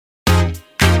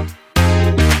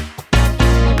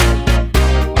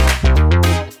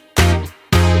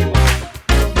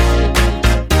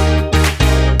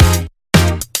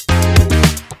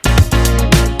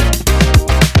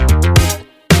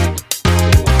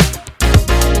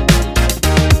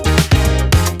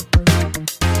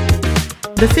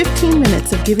The 15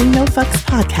 Minutes of Giving No Fucks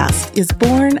podcast is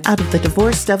born out of the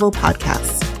Divorce Devil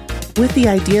podcast. With the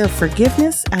idea of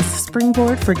forgiveness as a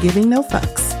springboard for giving no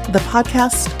fucks, the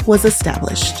podcast was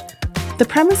established. The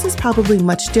premise is probably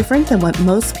much different than what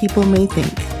most people may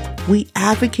think. We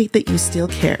advocate that you still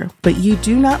care, but you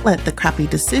do not let the crappy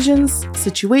decisions,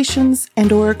 situations,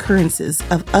 and/or occurrences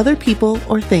of other people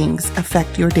or things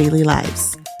affect your daily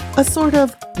lives. A sort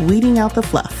of weeding out the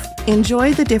fluff.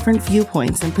 Enjoy the different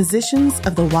viewpoints and positions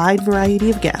of the wide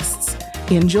variety of guests.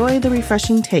 Enjoy the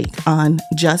refreshing take on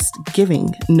just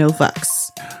giving no fucks.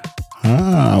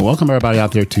 Welcome everybody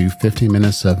out there to 15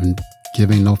 Minutes of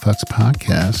Giving No Fucks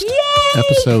podcast. Yay!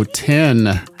 Episode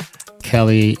 10.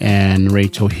 Kelly and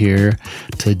Rachel here.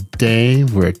 Today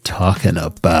we're talking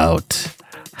about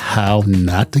how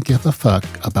not to give a fuck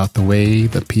about the way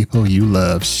the people you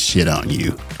love shit on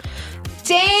you.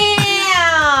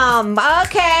 Damn!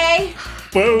 Okay.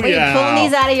 Booyah. Are you pulling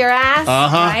these out of your ass?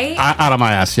 Right? Out of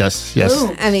my ass, yes.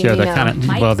 Ooh, I mean, yeah, you know.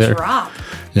 Mic drop.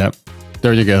 Yep.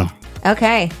 There you go.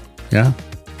 Okay. Yeah.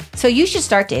 So you should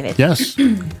start, David. Yes.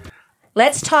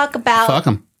 Let's talk about... Fuck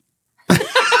them.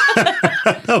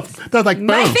 no, like,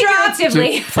 Mic boom. drop.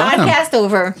 Figuratively. Podcast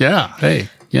over. Yeah. Hey.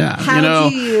 Yeah. How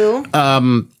do you...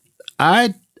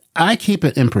 I keep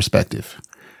it in perspective.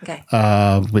 Okay.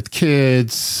 With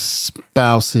kids,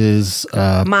 spouses,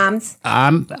 Moms.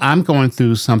 I'm going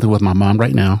through something with my mom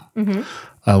right now,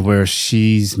 where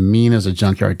she's mean as a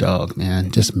junkyard dog,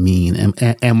 man, just mean,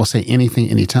 and will say anything,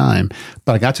 anytime.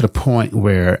 But I got to the point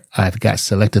where I've got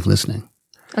selective listening.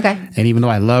 Okay. And even though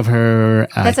I love her,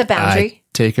 That's a boundary. I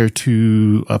take her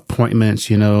to appointments,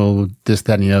 this,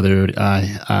 that, and the other.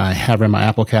 I have her in my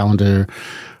Apple calendar.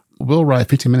 We'll ride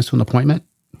 15 minutes to an appointment.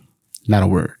 Not a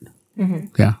word. Mm-hmm.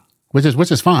 Yeah. Which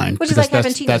is fine. Which is like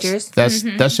having teenagers. That's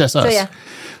just us. So, yeah.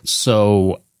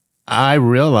 So I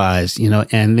realized,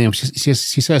 and then she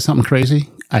says something crazy.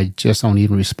 I just don't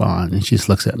even respond. And she just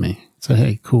looks at me. So,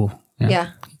 hey, cool.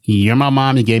 Yeah. You're my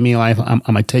mom. You gave me life. I'm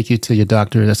going to take you to your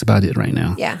doctor. That's about it right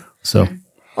now. Yeah. So.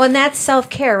 Well, and that's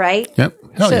self-care, right? Yep.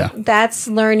 Hell yeah. That's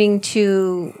learning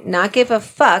to not give a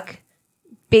fuck,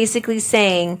 basically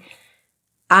saying,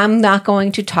 I'm not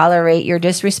going to tolerate your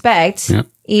disrespect,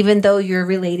 even though you're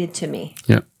related to me.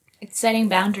 Yep. It's setting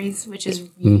boundaries, which is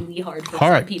really hard for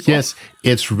some people. Yes,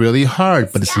 it's really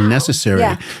hard, but it's necessary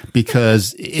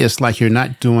because it's like you're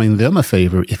not doing them a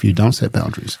favor if you don't set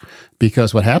boundaries.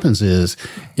 Because what happens is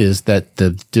that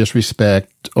the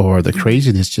disrespect or the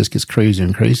craziness just gets crazier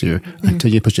and crazier until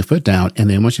you put your foot down. And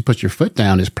then once you put your foot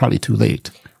down, it's probably too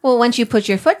late. Well, once you put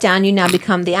your foot down, you now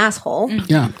become the asshole.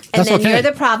 Yeah. And then okay. you're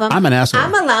the problem. I'm an asshole.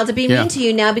 I'm allowed to be mean to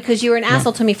you now because you were an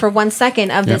asshole to me for 1 second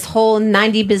of this whole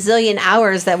 90 bazillion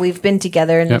hours that we've been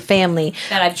together in the family.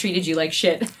 That I've treated you like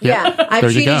shit. Yeah.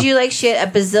 I've treated you like shit a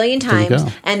bazillion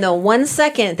times. And the 1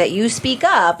 second that you speak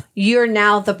up, you're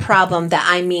now the problem that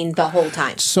I mean the whole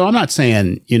time. So I'm not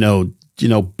saying,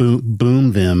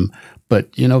 boom them,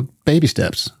 but, baby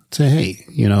steps. Say, hey,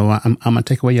 I'm going to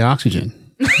take away your oxygen.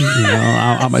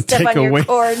 I'm gonna take away.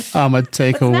 I'm gonna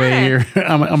take away your.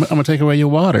 I'm gonna take away your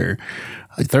water.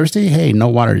 Thirsty? Hey, no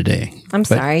water today. I'm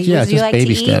sorry. Yeah, Would just you like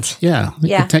baby to steps. Eat?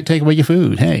 Yeah. Take away your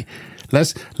food. Hey,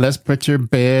 let's put your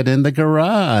bed in the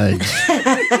garage.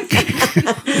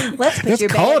 Let's put it's your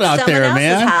bed cold in out someone there, else's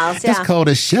man. house. Yeah. It's cold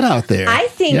as shit out there. I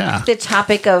think the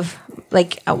topic of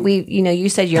you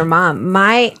said your mom.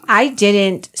 I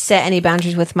didn't set any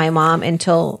boundaries with my mom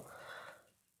until.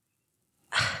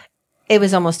 It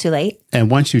was almost too late.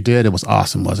 And once you did, it was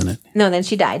awesome, wasn't it? No, then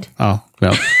she died. Oh,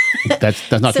 well,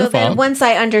 that's not so your fault. then once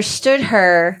I understood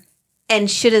her and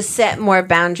should have set more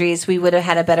boundaries, we would have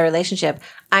had a better relationship.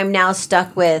 I'm now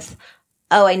stuck with,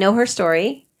 I know her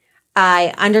story.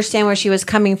 I understand where she was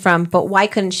coming from, but why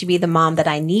couldn't she be the mom that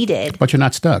I needed? But you're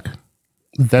not stuck.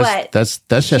 That's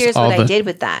just here's all what I did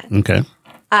with that. Okay.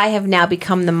 I have now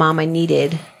become the mom I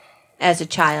needed as a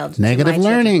child. Negative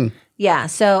learning. Yeah,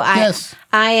 so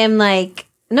I am like,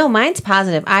 no, mine's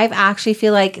positive. I've actually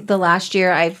feel like the last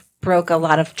year I've broke a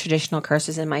lot of traditional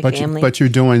curses in my family. But you're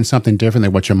doing something different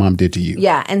than what your mom did to you.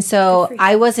 Yeah, and so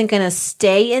I wasn't going to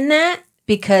stay in that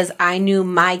because I knew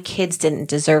my kids didn't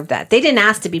deserve that. They didn't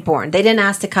ask to be born. They didn't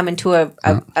ask to come into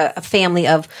a family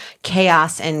of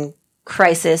chaos and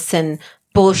crisis and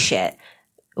bullshit.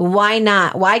 Why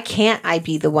not? Why can't I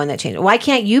be the one that changes? Why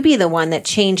can't you be the one that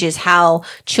changes how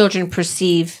children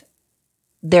perceive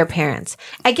their parents?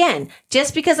 Again,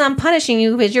 just because I'm punishing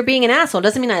you because you're being an asshole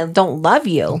doesn't mean I don't love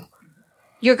you.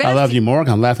 I love you more.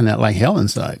 I'm laughing at like hell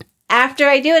inside. After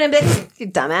I do it, I'm like, you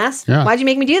dumbass. Yeah. Why'd you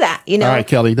make me do that? All right,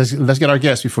 Kelly, let's get our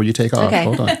guest before you take off. Okay.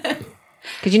 Hold on.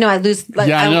 Because I lose.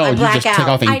 Like, I know. I black you just take out.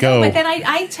 off and I go. know, but then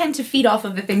I tend to feed off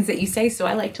of the things that you say, so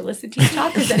I like to listen to you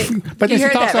talk. But then she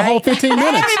talks a whole 15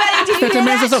 minutes. Everybody, do you 15 hear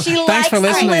minutes that? or so. She Thanks for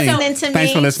likes listening. listening to me.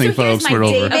 Thanks for listening, So here's folks. my We're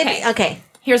over. David, okay.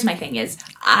 Here's my thing is,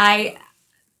 I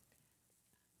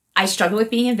struggle with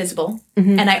being invisible,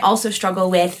 and I also struggle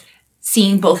with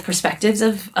seeing both perspectives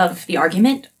of the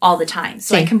argument all the time.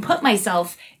 So I can put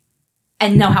myself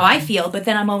and know how I feel, but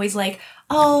then I'm always like,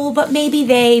 oh, but maybe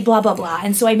they blah, blah, blah.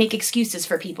 And so I make excuses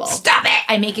for people. Stop it!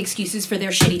 I make excuses for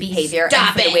their shitty behavior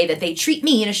Stop and for the way that they treat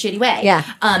me in a shitty way. Yeah.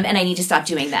 And I need to stop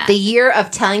doing that. The year of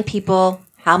telling people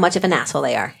how much of an asshole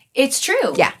they are. It's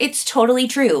true. Yeah. It's totally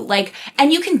true. Like,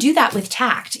 and you can do that with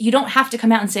tact. You don't have to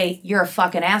come out and say, you're a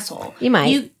fucking asshole. You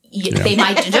might. They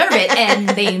might deserve it, and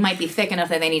they might be thick enough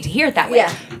that they need to hear it that way.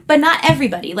 Yeah. But not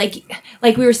everybody. Like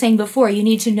we were saying before, you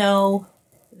need to know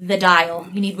the dial.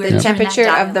 You need the temperature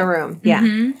of the room. Yeah.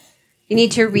 Mm-hmm. You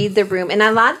need to read the room. And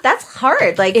that's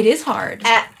hard. Like, it is hard.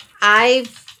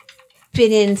 I've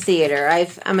been in theater.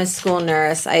 I'm a school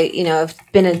nurse. I've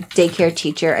been a daycare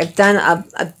teacher. I've done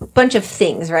a bunch of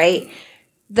things, right?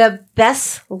 The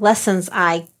best lessons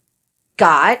I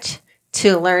got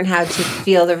to learn how to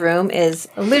feel the room is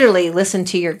literally listen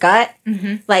to your gut.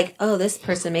 Mm-hmm. Like, oh, this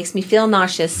person makes me feel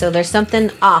nauseous, so there's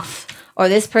something off. Or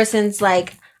this person's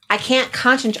like, I can't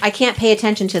pay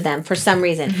attention to them for some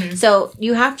reason. Mm-hmm. So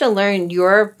you have to learn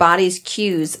your body's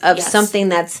cues of something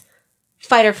that's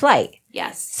fight or flight.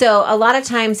 Yes. So a lot of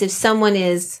times if someone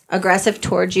is aggressive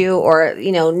towards you or,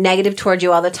 negative towards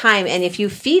you all the time, and if you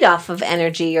feed off of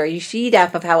energy or you feed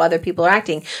off of how other people are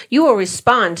acting, you will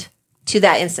respond to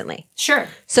that instantly. Sure.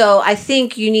 So I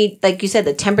think you need, like you said,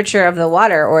 the temperature of the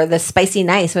water or the spicy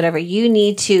nice, whatever, you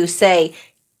need to say,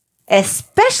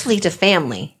 especially to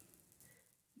family,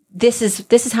 this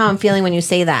is how I'm feeling when you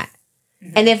say that.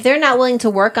 Mm-hmm. And if they're not willing to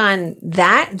work on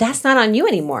that, that's not on you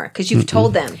anymore because you've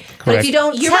told them. Correct. But if you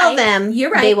don't tell them,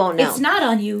 they won't know. It's not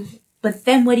on you, but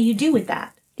then what do you do with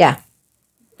that? Yeah.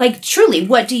 Like, truly,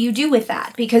 what do you do with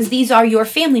that? Because these are your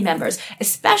family members,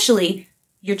 especially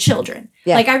your children.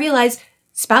 Yeah. Like, I realize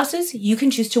spouses, you can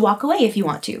choose to walk away if you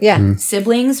want to. Yeah. Mm-hmm.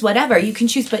 Siblings, whatever, you can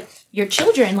choose. But your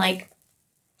children, like,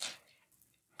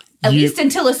 at least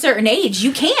until a certain age,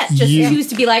 you can't just choose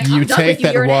to be like, I'm done with you,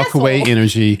 you're an asshole. You take that walk away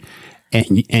energy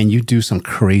and you do some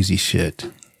crazy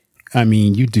shit. I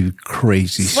mean, you do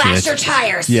crazy shit. Slash your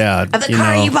tires of the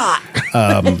car you bought.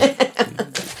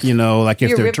 Like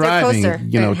if they're driving,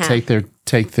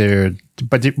 take their,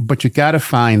 but you got to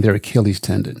find their Achilles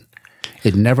tendon.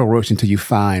 It never works until you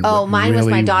find. Oh, mine was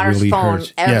my daughter's phone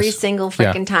hurts. every single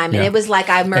freaking time, and it was like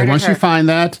I murdered her. And once you find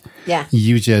that,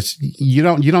 you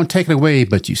don't take it away,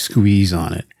 but you squeeze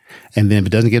on it. And then if it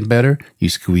doesn't get better, you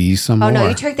squeeze some more. Oh, no,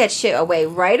 you take that shit away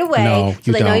right away. No,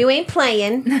 so they know you ain't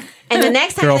playing. And the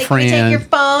next time you take your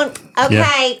phone,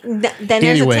 then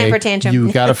there's a temper tantrum.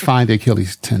 You got to find the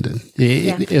Achilles tendon.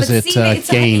 Games?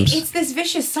 It's this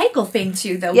vicious cycle thing,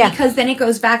 too, though, because then it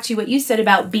goes back to what you said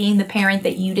about being the parent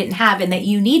that you didn't have and that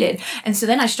you needed. And so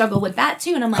then I struggle with that,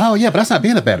 too. And I'm like, oh, yeah, but that's not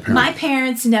being a bad parent. My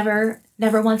parents never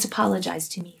once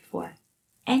apologized to me for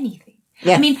anything.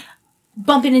 Yeah. I mean,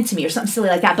 bumping into me or something silly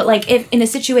like that. But like if in a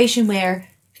situation where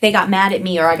they got mad at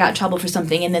me or I got in trouble for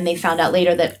something and then they found out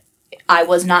later that I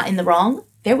was not in the wrong,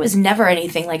 there was never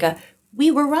anything like we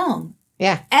were wrong.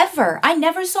 Yeah. Ever. I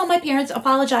never saw my parents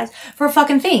apologize for a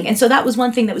fucking thing. And so that was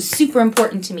one thing that was super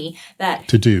important to me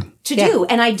to do.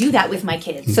 And I do that with my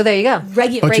kids. So there you go.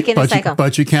 Breaking the cycle.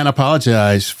 But you can't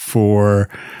apologize for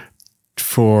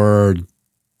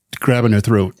grabbing their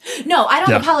throat. No, I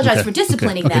don't apologize for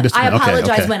disciplining them. I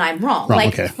apologize when I'm wrong.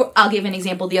 I'll give an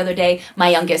example. The other day, my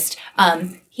youngest,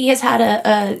 he has had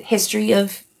a history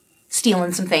of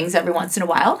stealing some things every once in a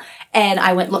while. And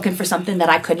I went looking for something that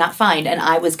I could not find. And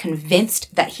I was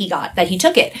convinced that he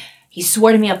took it. He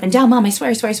swore to me up and down, Mom, I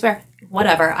swear.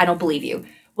 Whatever. I don't believe you.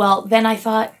 Well, then I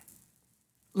thought,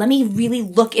 let me really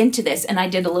look into this. And I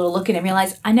did a little looking and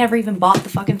realized I never even bought the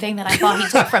fucking thing that I thought he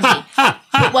took from me.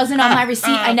 It wasn't on my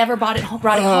receipt. I never brought it home.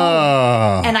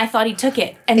 And I thought he took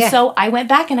it. And so I went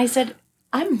back and I said,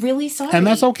 I'm really sorry. And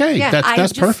that's okay. Yeah.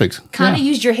 That's perfect. Kind of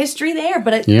used your history there,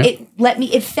 but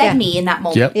it fed me in that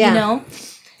moment, you know?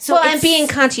 So and being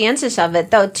conscientious of it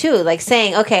though too, like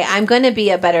saying, okay, I'm going to be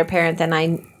a better parent than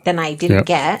I didn't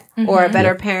get, or a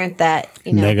better parent that,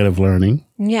 negative learning.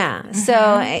 Yeah. Mm-hmm. So,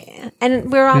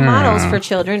 and we're all models for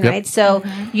children, right? So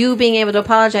you being able to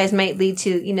apologize might lead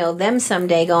to, them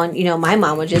someday going, my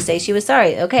mom would just say she was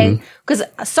sorry. Okay. Because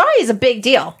sorry is a big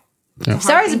deal. Yeah.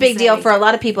 Sorry is a big deal for a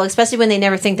lot of people, especially when they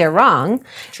never think they're wrong.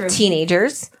 True.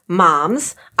 Teenagers,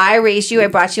 moms. I raised you. I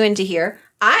brought you into here.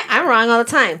 I'm wrong all the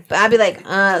time, but I'd be like,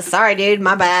 sorry, dude,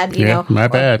 my bad. You know, my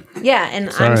bad. Yeah,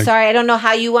 and sorry. I'm sorry. I don't know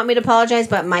how you want me to apologize,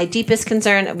 but my deepest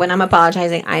concern when I'm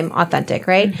apologizing, I'm authentic,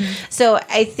 right? Mm-hmm. So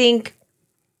I think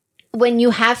when you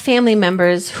have family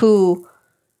members who,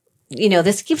 you know,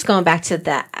 this keeps going back to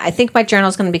that. I think my journal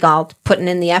is going to be called "Putting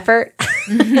in the Effort."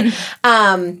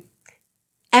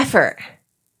 Effort.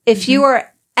 If you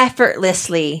are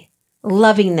effortlessly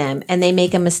loving them and they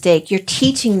make a mistake, you're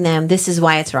teaching them this is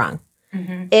why it's wrong.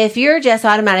 Mm-hmm. If you're just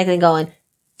automatically going,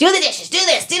 do the dishes, do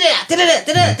this, do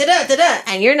that,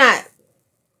 and you're not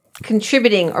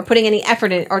contributing or putting any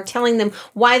effort in or telling them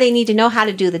why they need to know how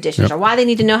to do the dishes or why they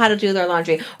need to know how to do their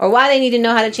laundry or why they need to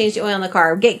know how to change the oil in the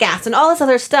car or get gas and all this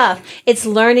other stuff, it's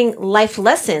learning life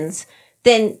lessons,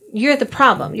 then you're the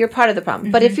problem. You're part of the problem.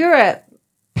 Mm-hmm. But if you're a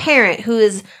parent who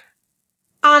is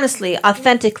honestly,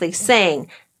 authentically saying,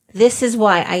 this is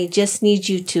why I just need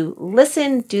you to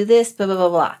listen, do this, blah, blah, blah,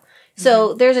 blah.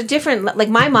 So there's a different, like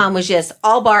my mom was just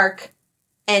all bark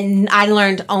and I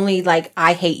learned only like,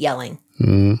 I hate yelling.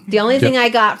 Mm. The only thing I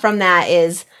got from that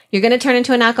is you're going to turn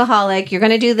into an alcoholic. You're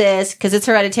going to do this because it's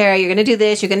hereditary. You're going to do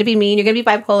this. You're going to be mean. You're going to be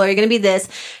bipolar. You're going to be this.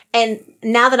 And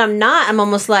now that I'm not, I'm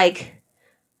almost like,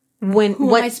 who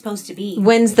am I supposed to be?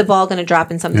 When's the ball going to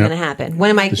drop and something's going to happen?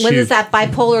 When is that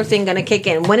bipolar thing going to kick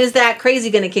in? When is that crazy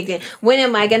going to kick in? When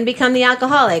am I going to become the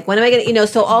alcoholic? When am I going to, you know,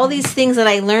 so all these things that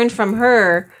I learned from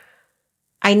her,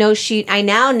 I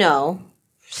now know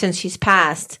since she's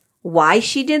passed why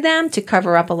she did them to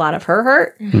cover up a lot of her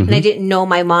hurt. Mm-hmm. And I didn't know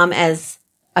my mom as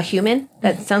a human.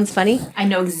 That sounds funny. I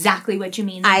know exactly what you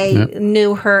mean. I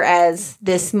knew her as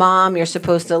this mom. You're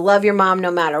supposed to love your mom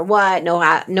no matter what,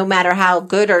 no matter how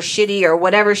good or shitty or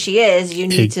whatever she is. You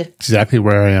need to. Exactly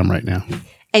where I am right now.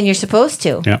 And you're supposed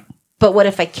to. Yeah. But what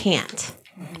if I can't?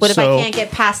 What if I can't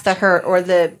get past the hurt or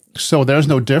the... So there's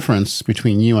no difference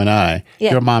between you and I.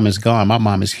 Yeah. Your mom is gone. My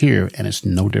mom is here. And it's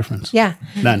no difference. Yeah.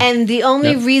 None. And the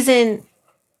only reason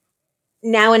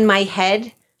now in my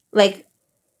head, like...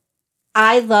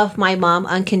 I love my mom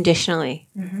unconditionally.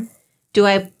 Mm-hmm. Do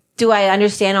I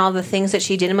understand all the things that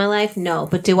she did in my life? No.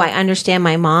 But do I understand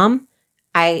my mom?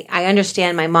 I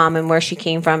understand my mom and where she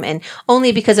came from, and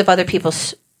only because of other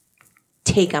people's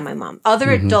take on my mom.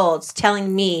 Other adults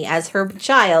telling me as her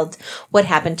child what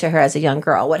happened to her as a young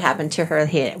girl, what happened to her,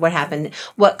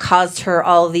 what caused her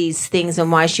all these things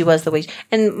and why she was the way.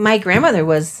 And my grandmother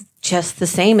was just the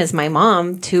same as my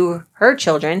mom to her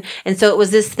children. And so it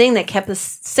was this thing that kept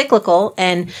us cyclical.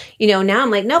 And, you know, now I'm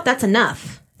like, nope, that's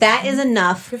enough. That is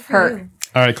enough hurt.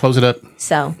 All right, close it up.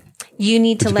 So you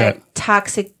need to let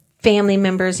toxic family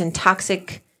members and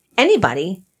toxic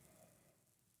anybody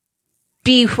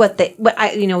be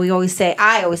we always say,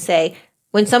 I always say,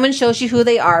 when someone shows you who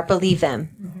they are, believe them.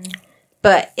 Mm-hmm.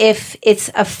 But if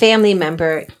it's a family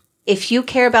member, if you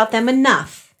care about them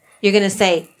enough, you're going to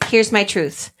say, here's my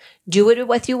truth. Do it with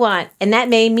what you want. And that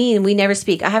may mean we never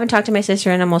speak. I haven't talked to my sister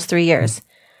in almost 3 years.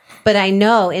 But I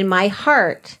know in my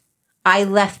heart, I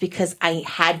left because I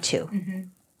had to. Mm-hmm.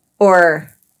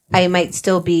 Or I might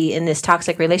still be in this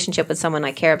toxic relationship with someone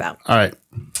I care about. All right.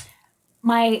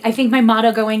 I think my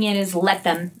motto going in is let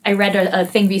them. I read a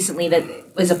thing recently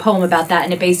that was a poem about that,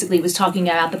 and it basically was talking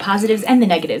about the positives and the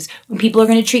negatives. When people are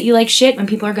going to treat you like shit, when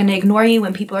people are going to ignore you,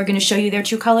 when people are going to show you their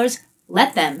true colors,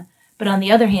 let them. But on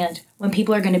the other hand, when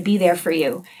people are going to be there for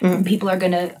you, when people are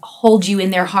going to hold you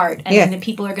in their heart, and when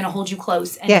people are going to hold you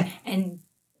close and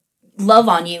love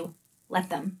on you, let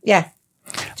them. Yeah.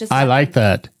 I like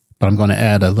that, but I'm going to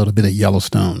add a little bit of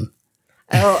Yellowstone.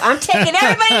 Oh, I'm taking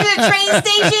everybody to the train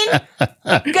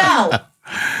station. Go.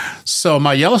 So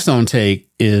my Yellowstone take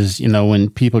is, when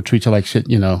people treat you like shit,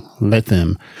 let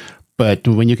them. But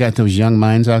when you got those young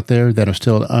minds out there that are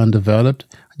still undeveloped,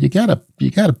 you gotta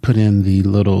put in the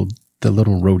little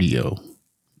rodeo.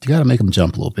 You got to make them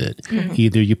jump a little bit. Mm-hmm.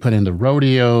 Either you put in the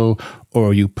rodeo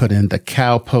or you put in the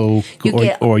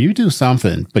cowpoke or you do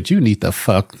something, but you need to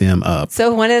fuck them up.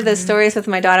 So one of the stories with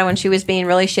my daughter when she was being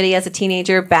really shitty as a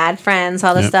teenager, bad friends,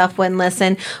 all this stuff, wouldn't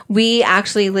listen. We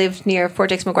actually lived near Fort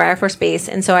Dix McGuire Air Force Base.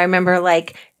 And so I remember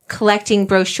collecting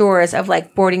brochures of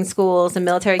boarding schools and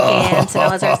military camps and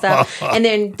all this other stuff. And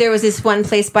then there was this one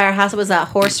place by our house. It was a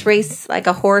horse race, like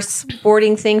a horse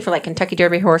boarding thing for Kentucky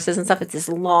Derby horses and stuff. It's this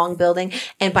long building.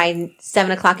 And by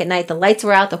 7:00 at night, the lights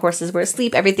were out. The horses were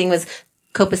asleep. Everything was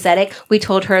copacetic. We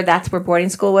told her that's where boarding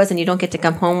school was. And you don't get to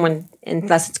come home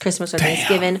unless it's Christmas or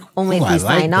Thanksgiving, only if you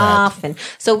sign off. And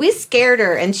so we scared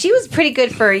her, and she was pretty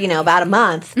good for, about a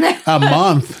month. A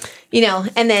month.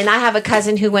 And then I have a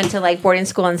cousin who went to boarding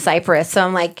school in Cyprus. So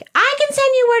I'm like, I can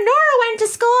send you where Nora went to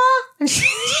school. And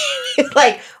she's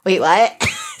like, wait, what?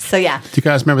 So yeah. Do you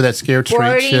guys remember that Scared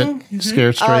Straight shit? Mm-hmm.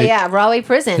 Scared Straight. Oh yeah, Rahway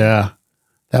Prison. Yeah.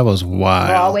 That was wild.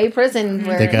 Rahway Prison.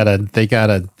 They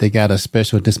got a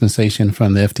special dispensation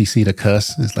from the FTC to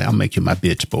cuss. It's like, I'll make you my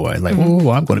bitch, boy. Like,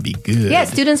 oh, I'm going to be good. Yeah,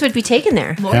 students would be taken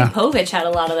there. Morton Povich had a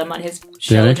lot of them on his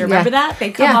show. Do you remember that?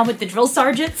 They come on with the drill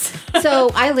sergeants.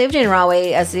 So I lived in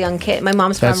Rahway as a young kid. My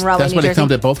mom's from Rahway, That's New what Jersey. they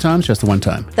filmed it both times, just the one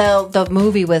time. The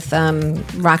movie with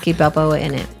Rocky Balboa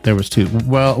in it. There was two.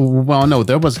 Well, no,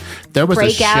 there was Break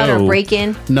a show. out or break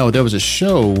in. No, there was a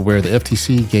show where the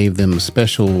FTC gave them a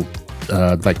special,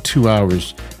 like 2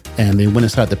 hours, and they went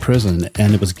inside the prison,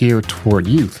 and it was geared toward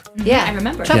youth. Yeah, I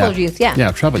remember. Troubled youth. Yeah.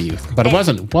 Yeah, troubled youth. But it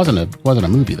wasn't a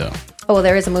movie though. Oh, well,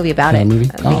 there is a movie about it. A movie?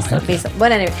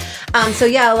 But anyway, so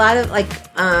yeah, a lot of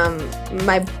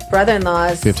my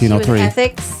brother-in-law's 1503.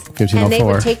 ethics. 1504. And they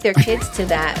would take their kids to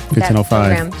that 1505.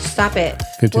 program. Stop it.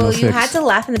 1506. Well, you had to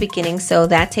laugh in the beginning, so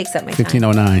that takes up my time.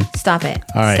 1509. Stop it.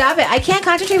 All right. Stop it. I can't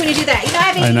concentrate when you do that. You know, I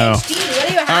have ADHD. I know. What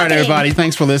are you happening? All right, everybody.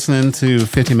 Thanks for listening to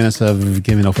 15 Minutes of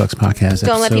Giving No Fucks podcast.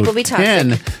 Don't let people be toxic.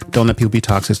 10. Don't let people be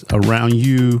toxic around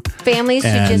you. Families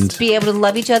should just be able to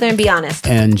love each other and be honest.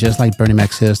 And just like Bernie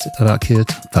Mac says about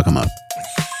kids, fuck them up.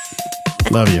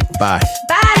 Love you. Bye.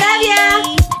 Bye.